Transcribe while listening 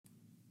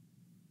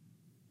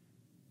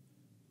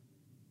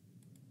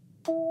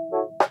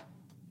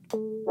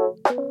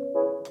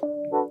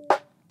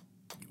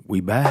We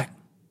back.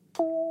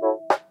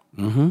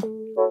 Mm-hmm.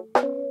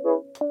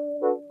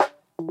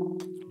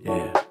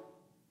 Yeah.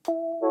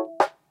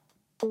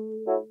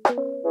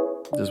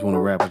 Just want to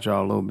rap with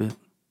y'all a little bit,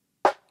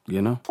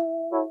 you know?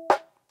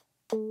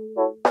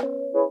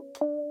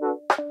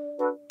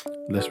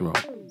 Let's roll.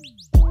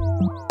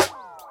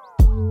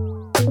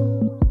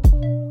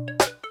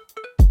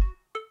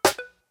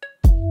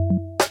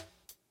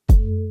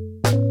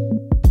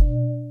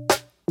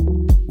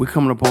 We're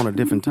coming up on a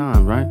different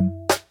time, right?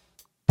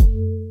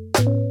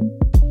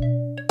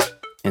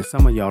 And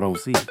some of y'all don't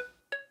see it.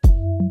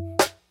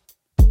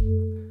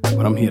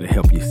 But I'm here to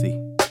help you see.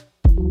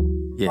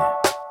 Yeah.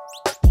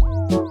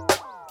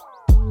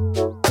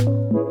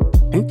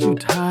 Ain't you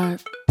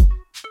tired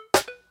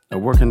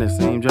of working that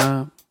same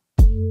job?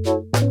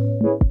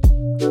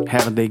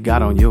 Haven't they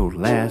got on your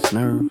last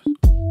nerves?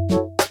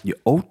 You're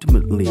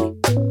ultimately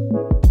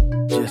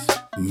just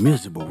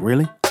miserable,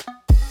 really?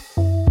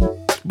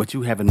 But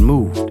you haven't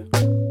moved.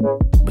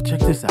 But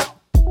check this out.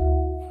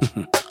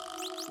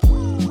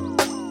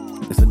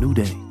 It's a new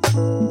day.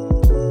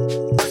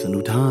 It's a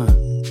new time.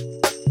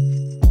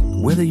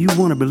 Whether you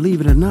want to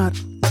believe it or not,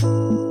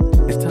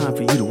 it's time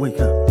for you to wake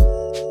up.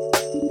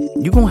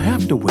 You're going to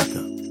have to wake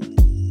up.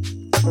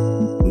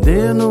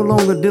 They're no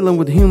longer dealing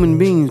with human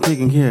beings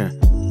taking care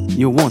of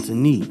your wants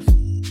and needs.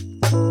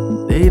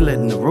 They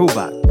letting the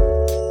robot,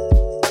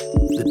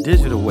 the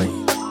digital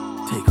wave,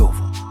 take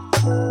over.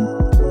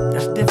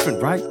 That's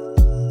different, right?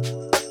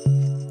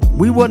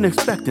 We wasn't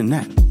expecting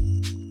that.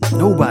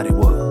 Nobody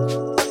was.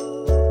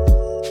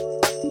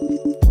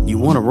 You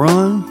want to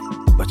run,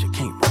 but you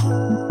can't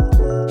run.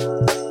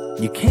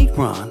 You can't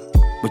run,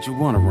 but you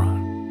want to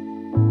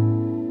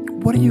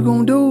run. What are you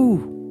going to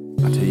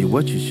do? I'll tell you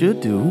what you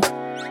should do.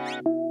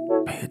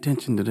 Pay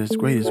attention to this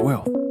greatest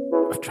wealth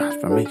of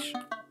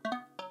transformation.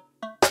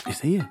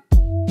 It's here.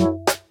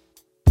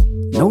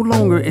 No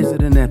longer is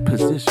it in that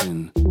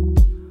position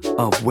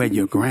of where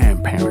your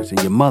grandparents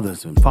and your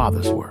mothers and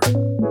fathers were.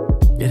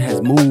 It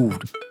has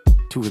moved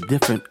to a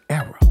different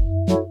era.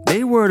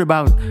 They worried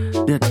about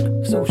their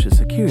Social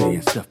Security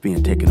and stuff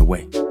being taken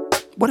away.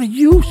 What do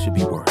you should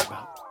be worried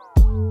about?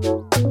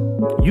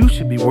 You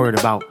should be worried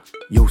about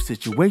your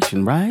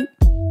situation, right?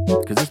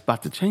 Because it's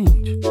about to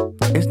change.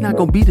 It's not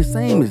going to be the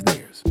same as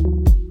theirs.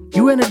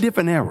 You're in a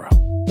different era.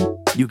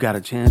 You got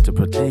a chance to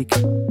partake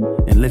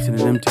and listen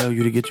to them tell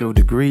you to get your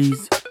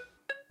degrees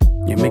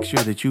and make sure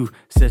that you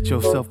set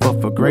yourself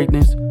up for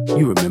greatness.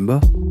 You remember,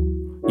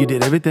 you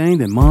did everything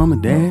that mom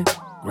and dad,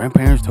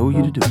 grandparents told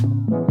you to do.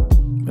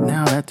 But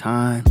now that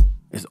time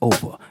is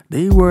over.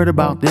 They worried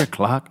about their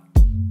clock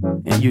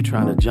and you're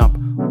trying to jump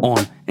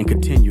on and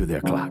continue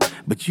their clock.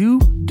 But you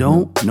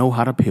don't know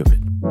how to pivot.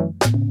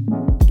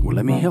 Well,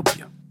 let me help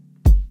you.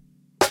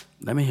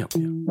 Let me help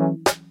you.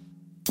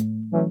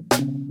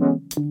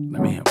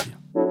 Let me help you.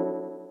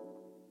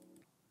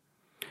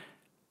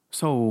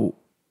 So,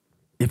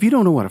 if you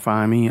don't know where to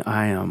find me,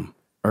 I am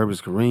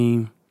Herbis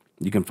Kareem.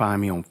 You can find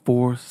me on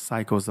 4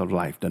 Cycles of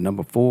Life. The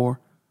number 4,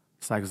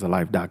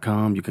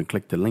 cyclesoflife.com. You can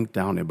click the link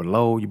down there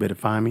below. You better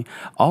find me.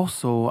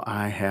 Also,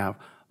 I have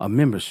a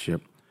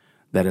membership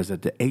that is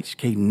at the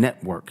HK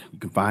Network. You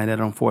can find that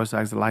on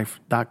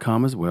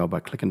 4cyclesoflife.com as well by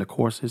clicking the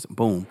courses,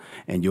 boom,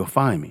 and you'll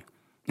find me.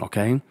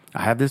 Okay?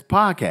 I have this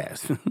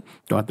podcast.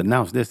 Don't have to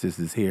announce this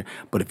is here.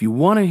 But if you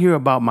want to hear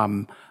about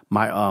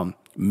my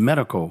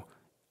medical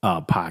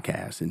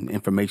podcast and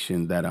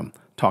information that I'm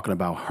talking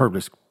about,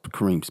 Herbis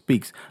Kareem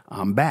Speaks,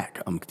 I'm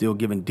back. I'm still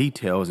giving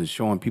details and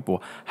showing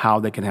people how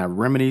they can have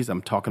remedies.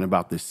 I'm talking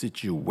about the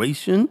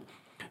situation,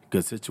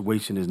 because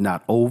situation is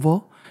not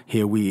over.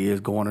 Here we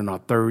is going in our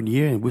 3rd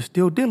year and we're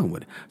still dealing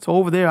with it. So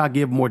over there, I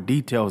give more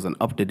details and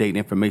up-to-date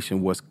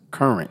information, what's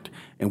current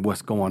and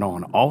what's going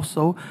on.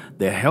 Also,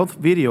 the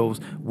health videos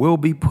will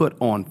be put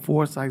on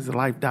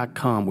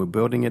 4cyclesoflife.com. We're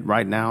building it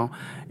right now.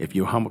 If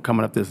you're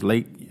coming up this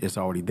late, it's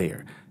already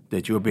there.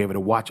 That you'll be able to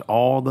watch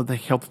all of the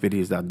health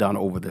videos that I've done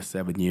over the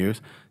 7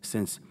 years,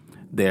 since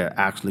they're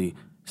actually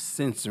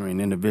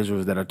censoring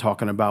individuals that are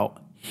talking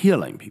about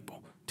healing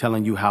people,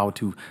 telling you how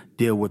to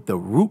deal with the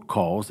root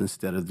cause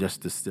instead of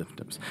just the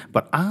symptoms.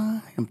 But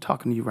I am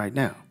talking to you right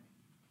now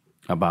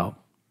about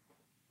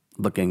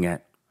looking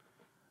at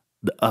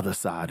the other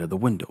side of the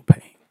window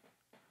pane.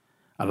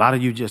 A lot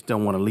of you just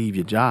don't want to leave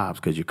your jobs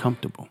because you're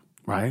comfortable,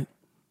 right?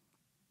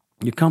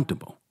 You're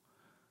comfortable.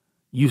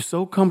 You're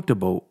so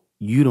comfortable,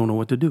 you don't know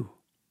what to do.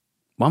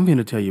 Well, I'm here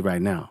to tell you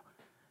right now,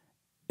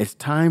 it's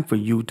time for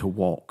you to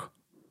walk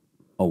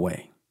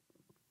away.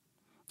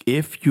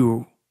 If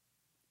you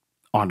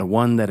are the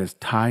one that is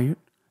tired,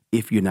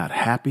 if you're not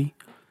happy,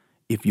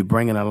 if you're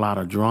bringing a lot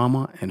of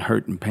drama and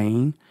hurt and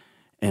pain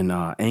and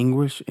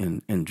anguish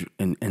and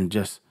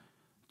just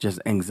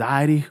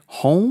anxiety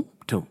home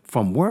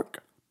from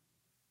work,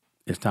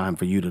 it's time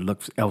for you to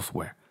look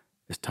elsewhere.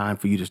 It's time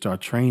for you to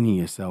start training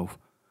yourself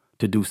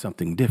to do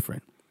something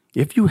different.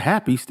 If you're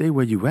happy, stay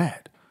where you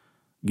at.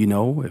 You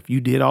know, if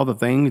you did all the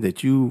things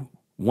that you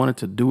wanted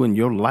to do in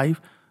your life,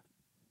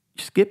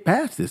 skip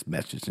past this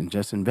message and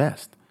just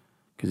invest.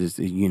 Because it's,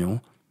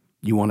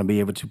 you want to be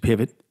able to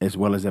pivot as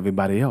well as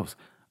everybody else.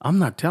 I'm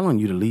not telling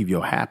you to leave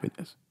your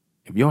happiness.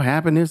 If your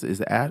happiness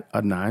is at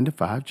a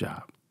 9-to-5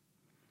 job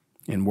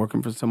and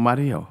working for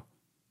somebody else,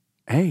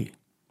 hey,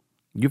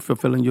 you're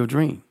fulfilling your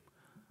dream.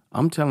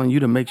 I'm telling you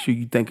to make sure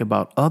you think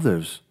about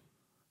others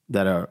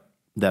that are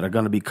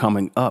going to be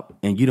coming up,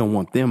 and you don't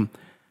want them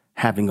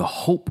having a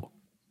hope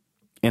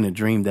and a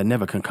dream that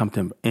never can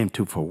come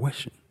into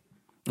fruition.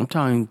 I'm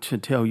trying to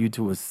tell you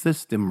to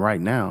assist them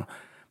right now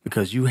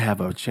because you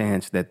have a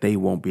chance that they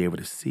won't be able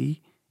to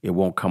see. It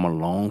won't come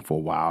along for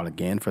a while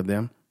again for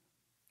them.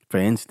 For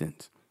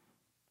instance,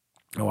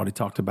 I already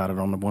talked about it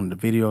on one of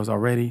the videos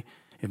already.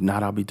 If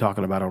not, I'll be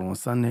talking about it on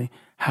Sunday.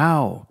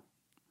 How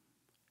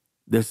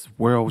this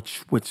world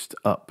switched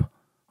up,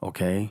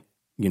 okay?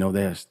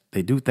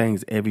 They do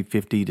things every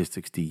 50 to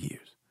 60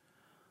 years.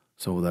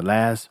 So the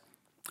last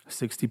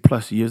 60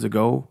 plus years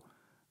ago,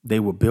 they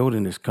were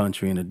building this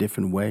country in a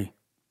different way.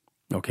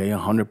 Okay,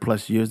 100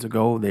 plus years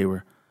ago, they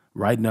were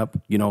writing up,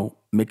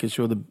 making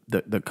sure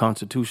the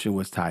Constitution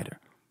was tighter.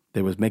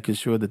 They was making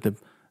sure that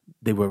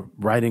they were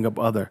writing up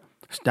other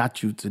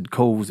statutes and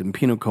codes and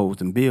penal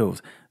codes and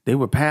bills. They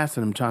were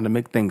passing them, trying to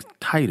make things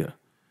tighter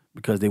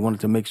because they wanted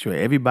to make sure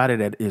everybody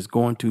that is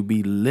going to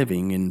be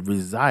living and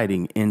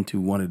residing into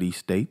one of these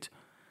states,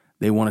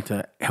 they wanted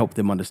to help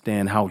them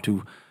understand how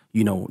to,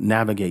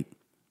 navigate.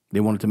 They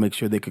wanted to make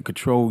sure they could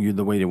control you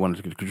the way they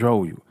wanted to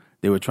control you.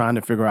 They were trying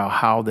to figure out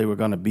how they were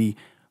going to be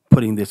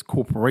putting this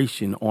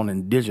corporation on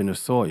indigenous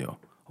soil,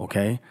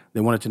 okay?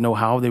 They wanted to know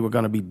how they were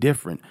going to be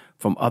different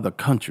from other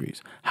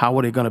countries. How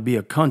were they going to be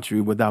a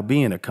country without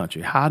being a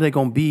country? How are they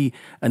going to be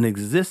an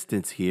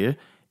existence here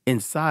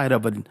inside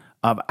of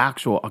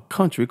a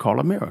country called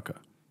America?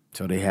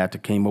 So they had to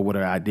came up with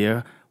an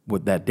idea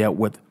that dealt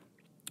with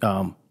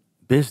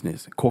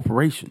business,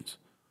 corporations.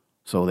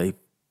 So they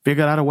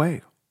figured out a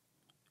way.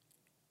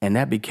 And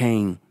that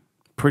became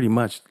pretty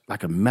much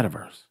like a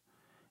metaverse.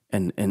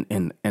 And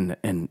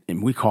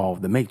we call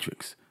the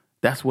Matrix.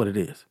 That's what it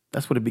is.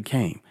 That's what it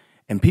became.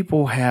 And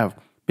people have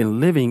been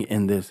living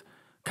in this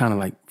kind of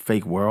like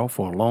fake world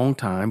for a long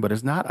time, but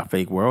it's not a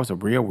fake world. It's a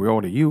real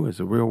world to you. It's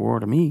a real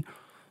world to me.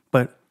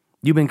 But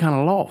you've been kind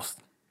of lost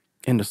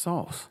in the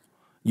sauce.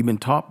 You've been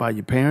taught by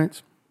your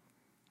parents.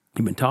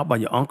 You've been taught by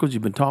your uncles.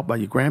 You've been taught by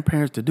your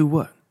grandparents to do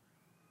what?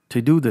 To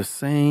do the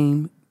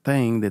same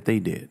thing that they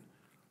did.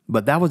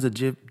 But that was a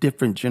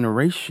different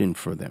generation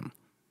for them.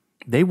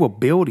 They were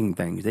building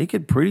things. They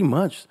could pretty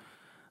much,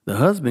 the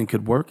husband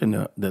could work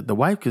and the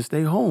wife could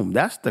stay home.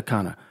 That's the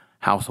kind of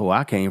household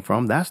I came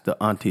from. That's the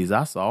aunties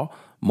I saw.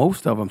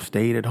 Most of them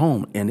stayed at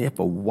home. And if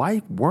a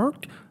wife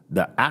worked,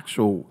 the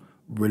actual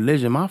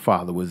religion my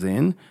father was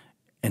in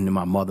and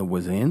my mother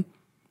was in,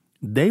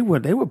 they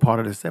were part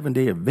of the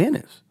 7-day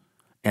Adventists.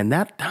 And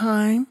that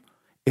time,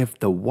 if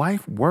the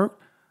wife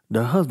worked,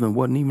 the husband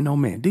wasn't even no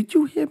man. Did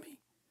you hear me?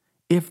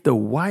 If the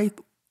wife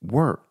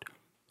worked,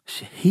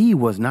 he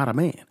was not a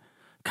man.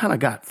 Kind of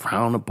got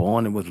frowned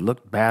upon and was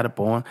looked bad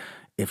upon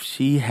if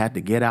she had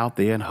to get out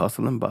there and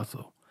hustle and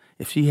bustle.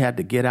 If she had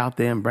to get out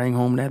there and bring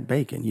home that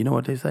bacon. You know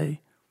what they say?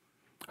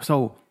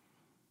 So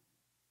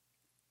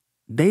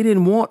they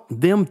didn't want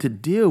them to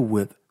deal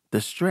with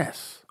the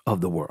stress of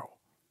the world,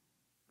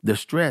 the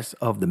stress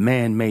of the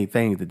man-made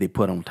things that they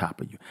put on top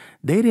of you.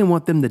 They didn't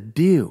want them to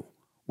deal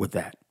with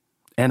that.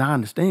 And I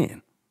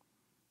understand.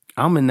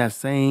 I'm in that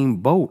same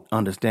boat,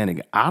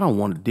 understanding I don't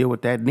want to deal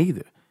with that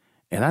neither.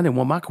 And I didn't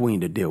want my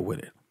queen to deal with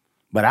it.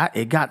 But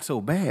it got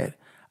so bad,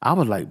 I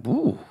was like,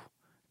 ooh,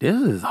 this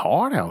is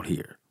hard out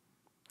here.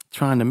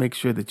 Trying to make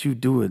sure that you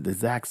do it the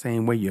exact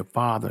same way your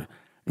father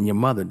and your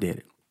mother did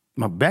it.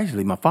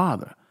 Especially my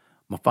father.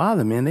 My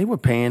father, man, they were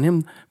paying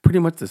him pretty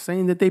much the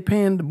same that they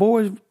paying the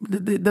boys,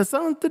 the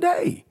sons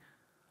today.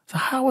 So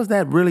how is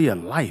that really a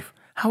life?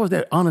 How is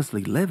that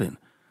honestly living?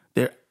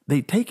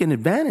 They taking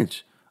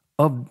advantage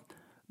of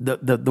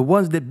the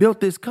ones that built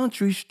this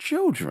country's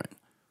children.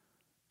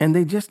 And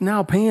they just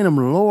now paying them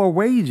lower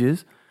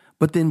wages,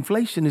 but the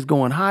inflation is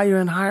going higher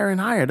and higher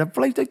and higher. The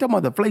inflation, they talking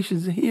about the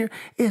inflation here.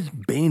 It's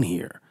been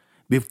here.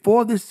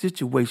 Before this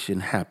situation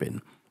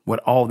happened,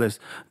 with all this,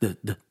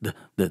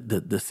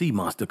 the sea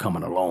monster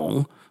coming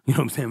along, you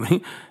know what I'm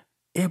saying?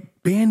 It's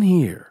been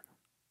here.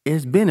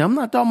 It's been, I'm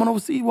not talking about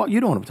overseas.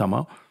 You know what I'm talking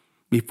about.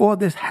 Before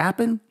this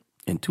happened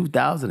in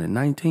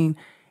 2019,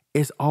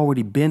 it's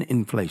already been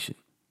inflation.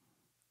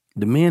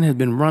 The men has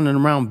been running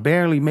around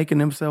barely making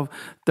themselves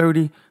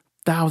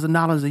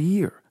 $30,000 a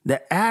year.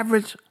 The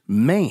average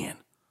man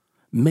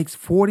makes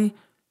 $48,000,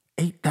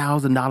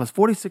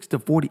 $46,000 to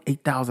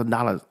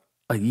 $48,000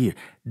 a year.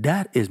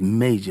 That is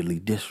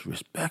majorly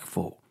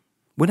disrespectful.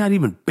 We're not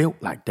even built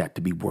like that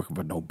to be working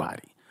for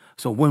nobody.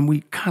 So when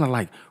we kind of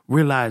like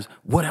realize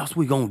what else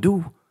we gonna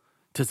do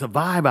to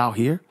survive out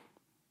here,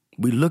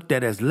 we looked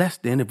at as less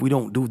than if we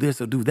don't do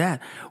this or do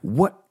that.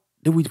 What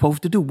are we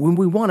supposed to do when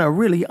we want to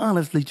really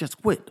honestly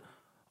just quit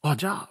our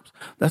jobs?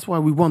 That's why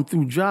we run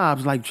through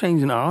jobs like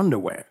changing our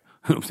underwear.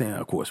 You know what I'm saying?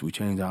 Of course, we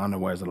change our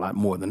underwear a lot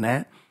more than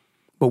that.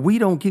 But we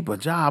don't keep a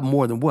job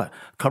more than what?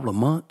 A couple of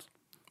months?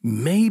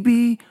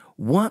 Maybe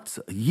once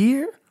a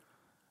year?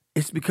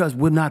 It's because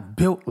we're not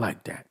built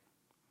like that.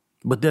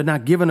 But they're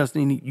not giving us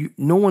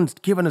no one's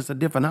giving us a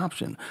different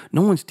option.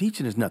 No one's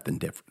teaching us nothing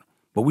different.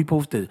 But we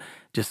supposed to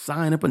just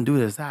sign up and do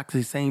the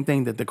exactly same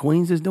thing that the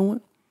Queens is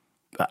doing?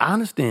 I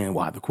understand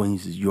why the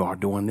Queens you are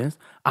doing this.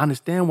 I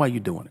understand why you're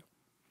doing it.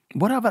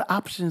 Whatever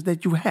options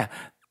that you have,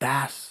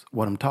 that's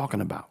what I'm talking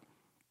about.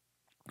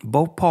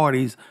 Both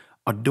parties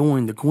are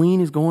doing, the Queen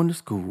is going to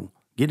school,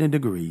 getting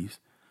degrees,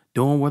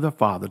 doing what her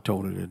father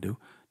told her to do,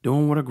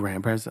 doing what her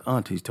grandparents and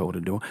aunties told her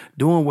to do,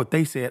 doing what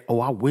they said, oh,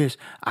 I wish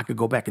I could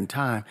go back in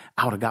time.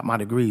 I would have got my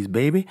degrees,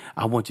 baby.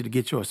 I want you to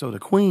get yours. So the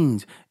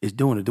Queens is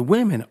doing it. The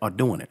women are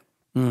doing it.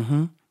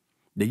 The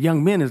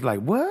young men is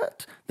like,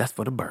 what? That's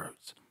for the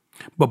birds.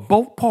 But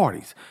both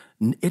parties,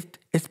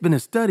 it's been a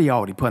study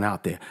already put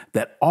out there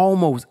that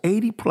almost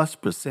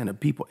 80+% of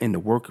people in the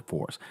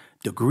workforce,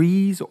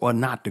 degrees or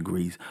not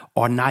degrees,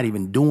 are not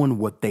even doing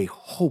what they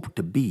hope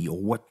to be or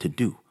what to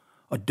do.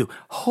 Or do.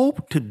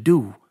 Hope to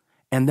do,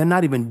 and they're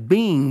not even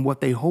being what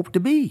they hope to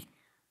be.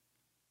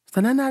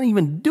 So they're not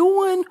even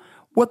doing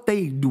what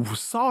they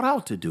sought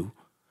out to do,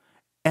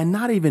 and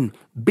not even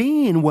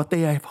being what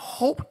they have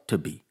hoped to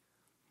be.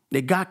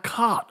 They got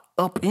caught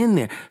up in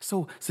there.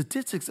 So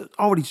statistics have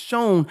already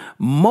shown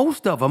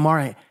most of them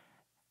are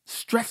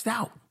stressed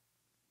out.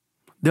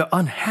 They're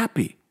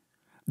unhappy.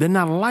 They're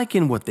not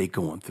liking what they're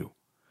going through.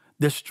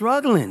 They're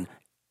struggling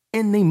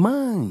in their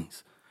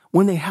minds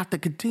when they have to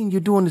continue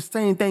doing the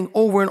same thing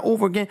over and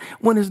over again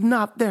when it's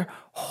not their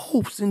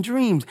hopes and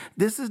dreams.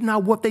 This is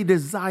not what they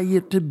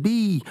desire to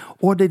be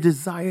or they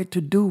desire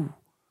to do.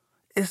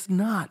 It's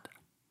not.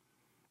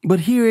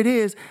 But here it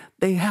is.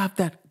 They have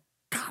that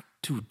got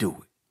to do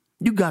it.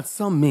 You got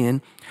some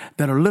men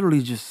that are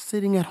literally just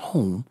sitting at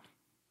home,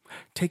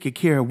 taking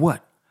care of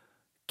what?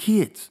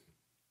 Kids.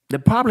 They're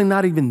probably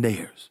not even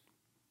theirs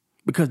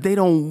because they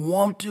don't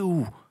want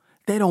to.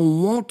 They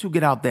don't want to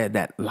get out there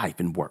that life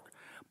and work.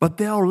 But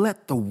they'll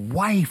let the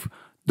wife,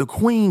 the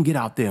Queen, get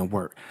out there and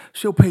work.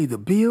 She'll pay the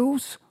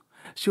bills.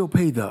 She'll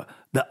pay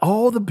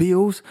all the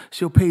bills.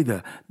 She'll pay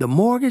the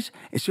mortgage,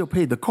 and she'll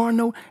pay the car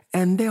note,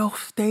 and they'll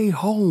stay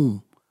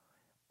home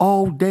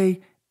all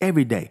day,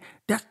 every day.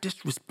 That's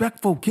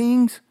disrespectful,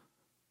 kings.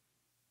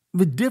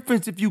 The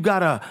difference if you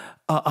got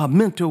a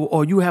mental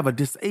or you have a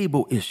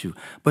disabled issue.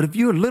 But if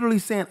you're literally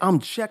saying, I'm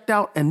checked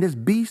out and this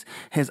beast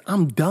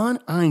I'm done,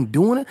 I ain't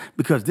doing it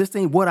because this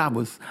ain't what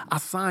I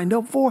signed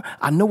up for.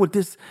 I know what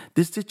this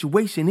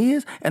situation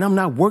is and I'm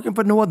not working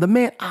for no other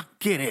man. I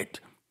get it.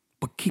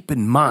 But keep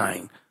in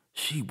mind,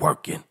 she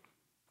working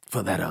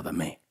for that other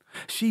man.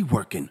 She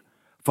working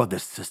for the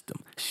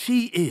system.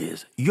 She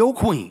is your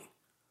queen.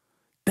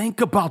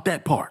 Think about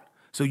that part.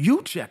 So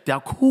you checked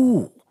out,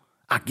 cool.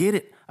 I get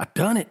it. I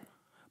done it.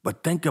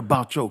 But think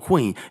about your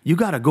queen. You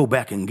got to go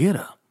back and get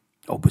her.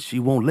 Oh, but she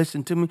won't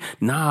listen to me?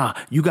 Nah,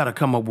 you got to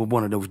come up with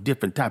one of those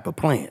different type of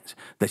plans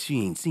that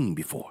she ain't seen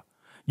before.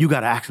 You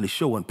got to actually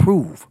show and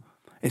prove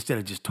instead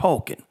of just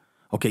talking.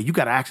 Okay, you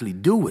got to actually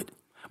do it.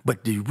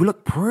 But you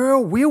look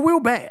real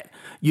bad.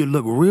 You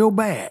look real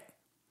bad.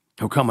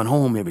 You're coming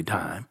home every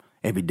time,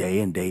 every day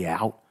and day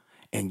out,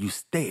 and you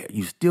stare.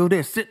 You still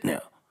there sitting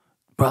there.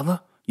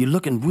 Brother, you're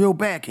looking real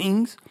bad,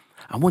 kings.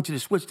 I want you to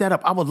switch that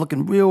up. I was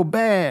looking real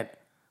bad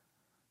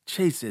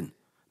chasing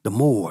the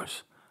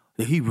Moors,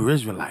 the Hebrew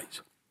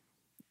Israelites,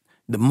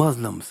 the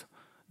Muslims,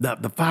 the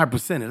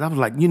 5%ers. I was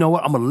like, you know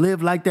what? I'm going to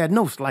live like that.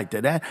 No slight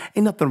to that.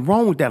 Ain't nothing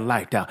wrong with that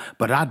lifestyle.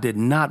 But I did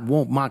not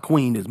want my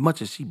queen as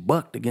much as she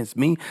bucked against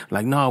me.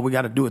 Like, no, we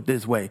got to do it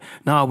this way.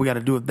 No, we got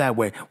to do it that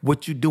way.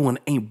 What you doing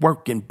ain't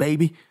working,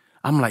 baby.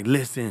 I'm like,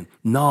 listen,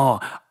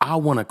 no, I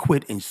want to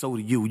quit and so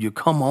do you. You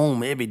come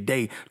home every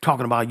day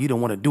talking about you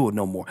don't want to do it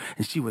no more.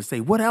 And she would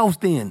say, what else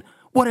then?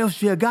 What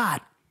else you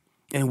got?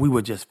 And we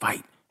would just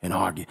fight and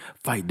argue,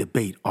 fight,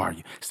 debate,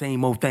 argue.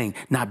 Same old thing,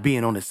 not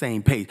being on the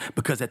same page.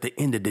 Because at the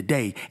end of the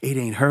day, it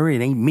ain't her, it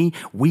ain't me.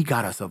 We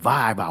got to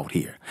survive out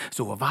here.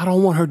 So if I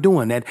don't want her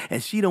doing that,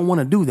 and she don't want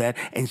to do that,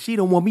 and she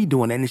don't want me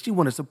doing that, and she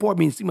want to support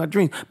me and see my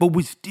dreams, but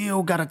we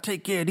still got to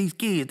take care of these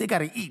kids. They got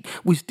to eat.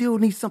 We still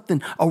need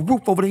something, a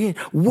roof over their head.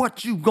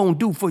 What you going to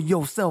do for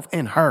yourself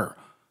and her?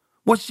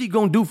 What she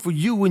going to do for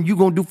you and you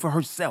going to do for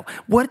herself?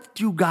 What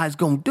you guys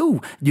going to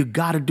do? You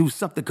got to do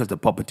something because the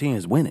puppeteer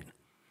is winning.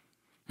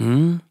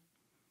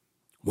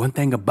 One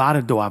thing about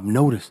it, though, I've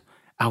noticed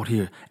out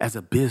here as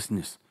a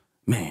business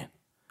man,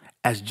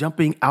 as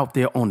jumping out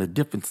there on a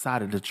different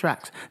side of the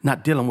tracks,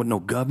 not dealing with no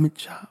government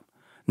job,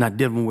 not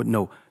dealing with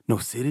no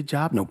city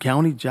job, no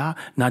county job,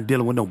 not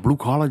dealing with no blue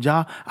collar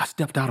job. I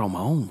stepped out on my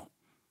own.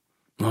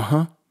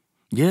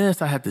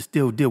 Yes, I had to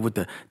still deal with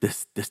the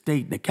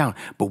state and the county.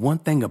 But one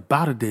thing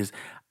about it is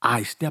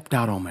I stepped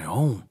out on my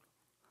own.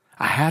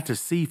 I had to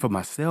see for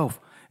myself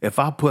if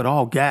I put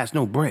all gas,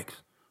 no brakes.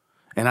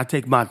 And I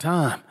take my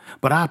time,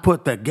 but I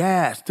put the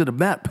gas to the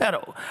back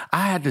pedal.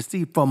 I had to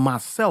see for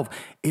myself,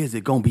 is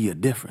it going to be a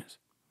difference?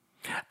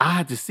 I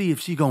had to see if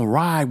she gonna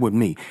ride with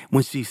me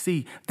when she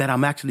see that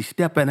I'm actually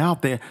stepping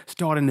out there,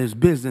 starting this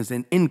business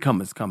and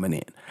income is coming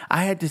in.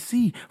 I had to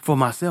see for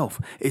myself,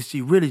 is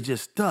she really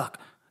just stuck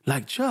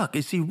like Chuck?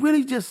 Is she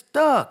really just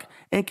stuck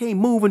and can't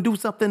move and do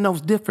something else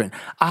different?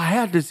 I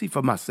had to see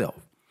for myself.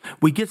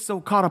 We get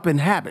so caught up in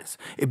habits,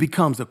 it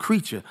becomes a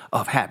creature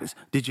of habits.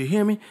 Did you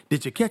hear me?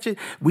 Did you catch it?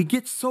 We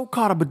get so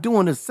caught up in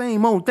doing the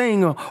same old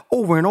thing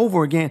over and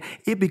over again,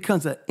 it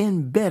becomes an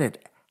embedded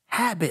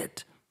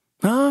habit.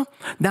 Huh?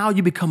 Now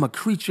you become a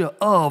creature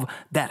of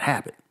that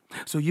habit.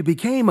 So you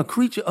became a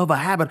creature of a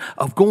habit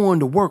of going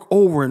to work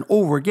over and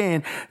over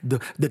again.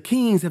 The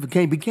kings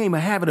became a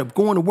habit of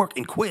going to work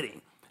and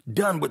quitting.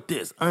 Done with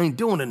this. I ain't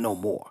doing it no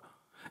more.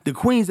 The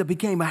queens that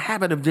became a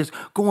habit of just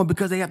going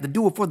because they have to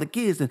do it for the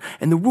kids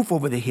and the roof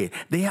over their head.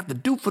 They have to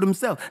do for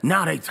themselves.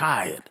 Now they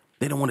tired.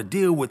 They don't want to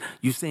deal with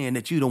you saying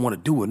that you don't want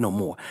to do it no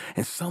more.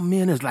 And some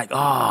men is like,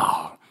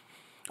 I'm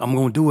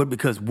going to do it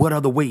because what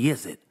other way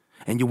is it?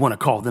 And you want to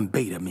call them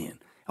beta men.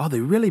 Are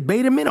they really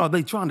beta men? Or are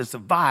they trying to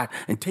survive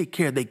and take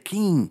care of their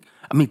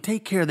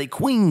take care of their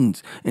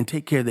queens and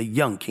take care of their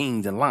young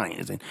kings and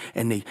lions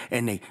and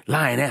they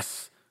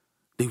lioness,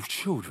 their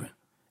children?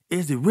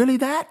 Is it really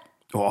that?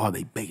 Or are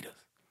they betas?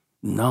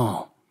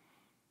 No,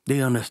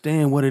 they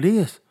understand what it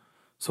is.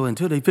 So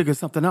until they figure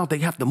something out, they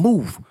have to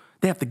move.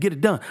 They have to get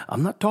it done.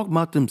 I'm not talking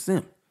about them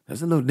simps.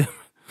 That's a little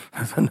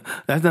different.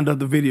 That's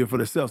another video for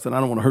themselves, and I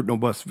don't want to hurt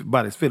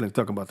nobody's feelings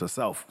talking about the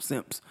self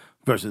simps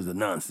versus the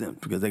non-simps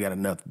because they got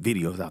enough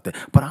videos out there.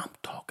 But I'm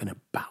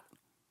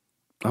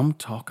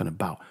talking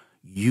about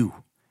you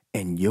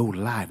and your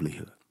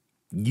livelihood.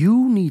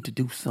 You need to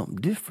do something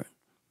different.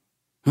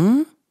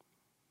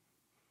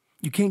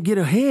 You can't get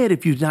ahead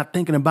if you're not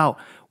thinking about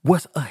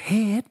what's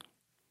ahead.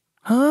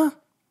 You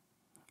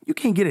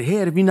can't get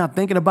ahead if you're not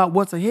thinking about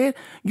what's ahead.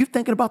 You're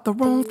thinking about the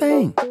wrong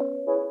thing.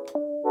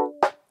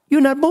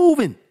 You're not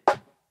moving.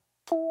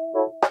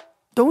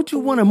 Don't you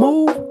want to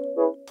move?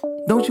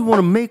 Don't you want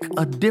to make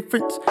a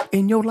difference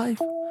in your life?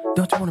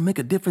 Don't you want to make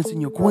a difference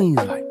in your queen's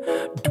life?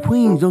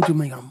 Queens, don't you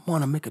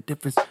want to make a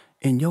difference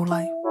in your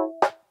life?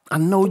 I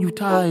know you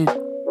tired.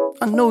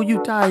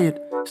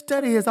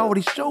 Study has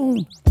already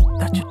shown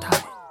that you're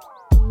tired.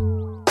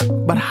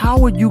 But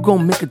how are you going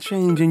to make a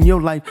change in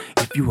your life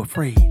if you're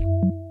afraid?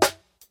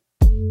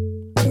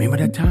 Remember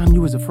that time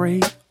you was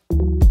afraid?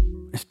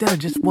 Instead of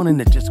just wanting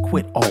to just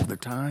quit all the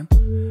time,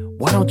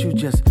 why don't you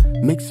just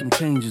make some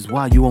changes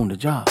while you're on the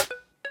job?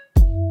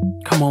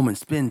 Come home and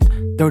spend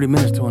 30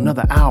 minutes to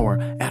another hour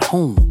at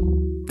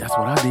home. That's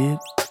what I did.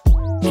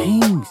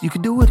 Kings, you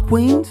can do it,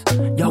 queens.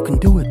 Y'all can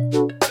do it.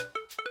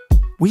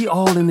 We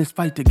all in this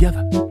fight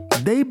together.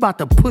 They about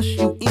to push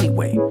you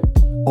anyway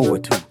over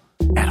to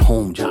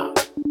at-home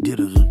jobs,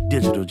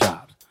 digital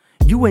jobs.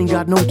 You ain't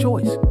got no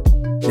choice.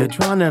 They're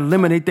trying to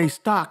eliminate their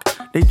stock.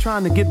 They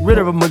trying to get rid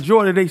of a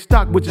majority of their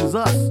stock, which is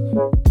us,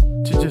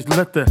 to just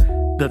let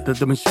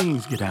the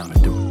machines get down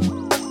and do it.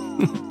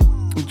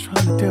 I'm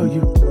trying to tell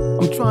you.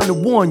 I'm trying to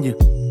warn you.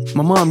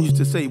 My mom used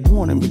to say,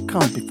 warning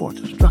comes before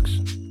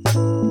destruction.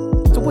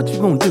 So what you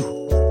gonna do?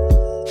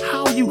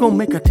 How you gonna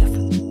make a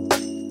difference?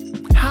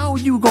 How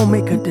you gonna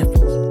make a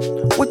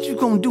difference? What you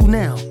gonna do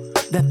now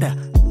that the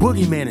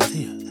boogeyman is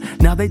here?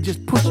 Now they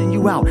just pushing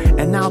you out,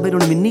 and now they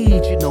don't even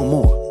need you no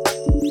more.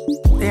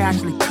 They're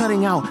actually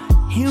cutting out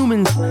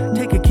humans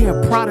taking care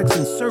of products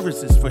and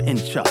services for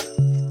each other.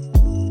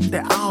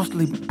 They're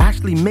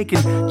actually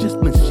making just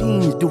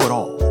machines do it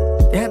all.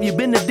 Have you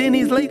been to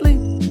Denny's lately?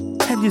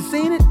 Have you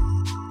seen it?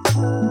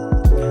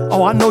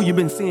 Oh, I know you've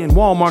been seeing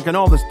Walmart and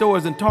all the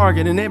stores and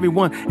Target and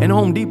everyone and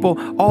Home Depot,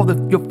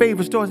 your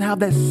favorite stores have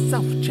that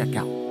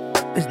self-checkout.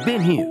 It's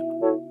been here.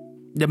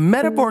 The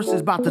metaverse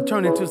is about to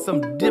turn into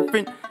some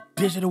different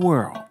digital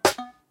world.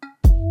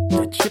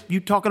 The chip you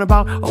talking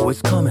about,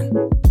 it's coming.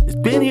 It's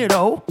been here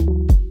though.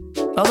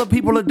 Other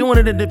people are doing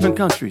it in different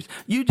countries.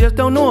 You just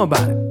don't know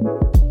about it.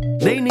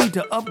 They need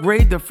to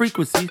upgrade the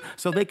frequency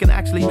so they can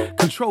actually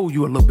control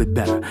you a little bit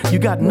better. You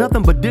got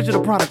nothing but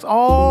digital products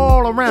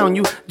all around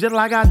you, just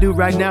like I do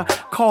right now,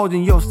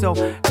 causing yourself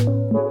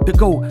to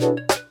go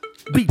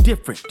be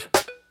different.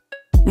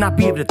 Not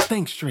be able to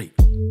think straight,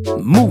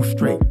 move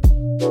straight,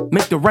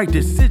 make the right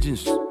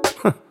decisions.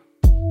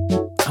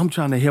 I'm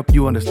trying to help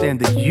you understand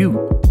that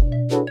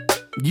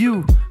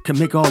you can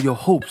make all your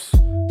hopes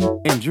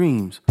and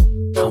dreams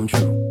come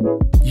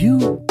true.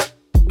 You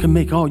can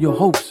make all your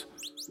hopes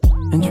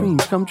and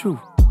dreams come true.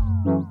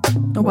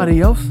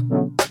 Nobody else.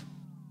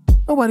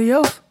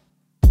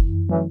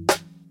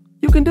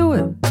 You can do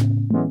it.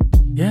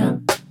 Yeah,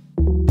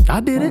 I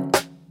did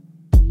it.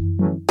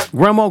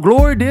 Grandma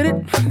Glory did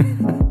it.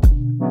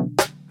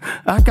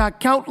 I got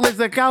countless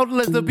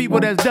of people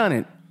that's done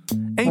it.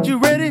 Ain't you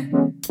ready?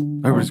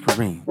 Herbert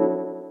Kareem.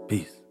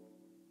 Peace.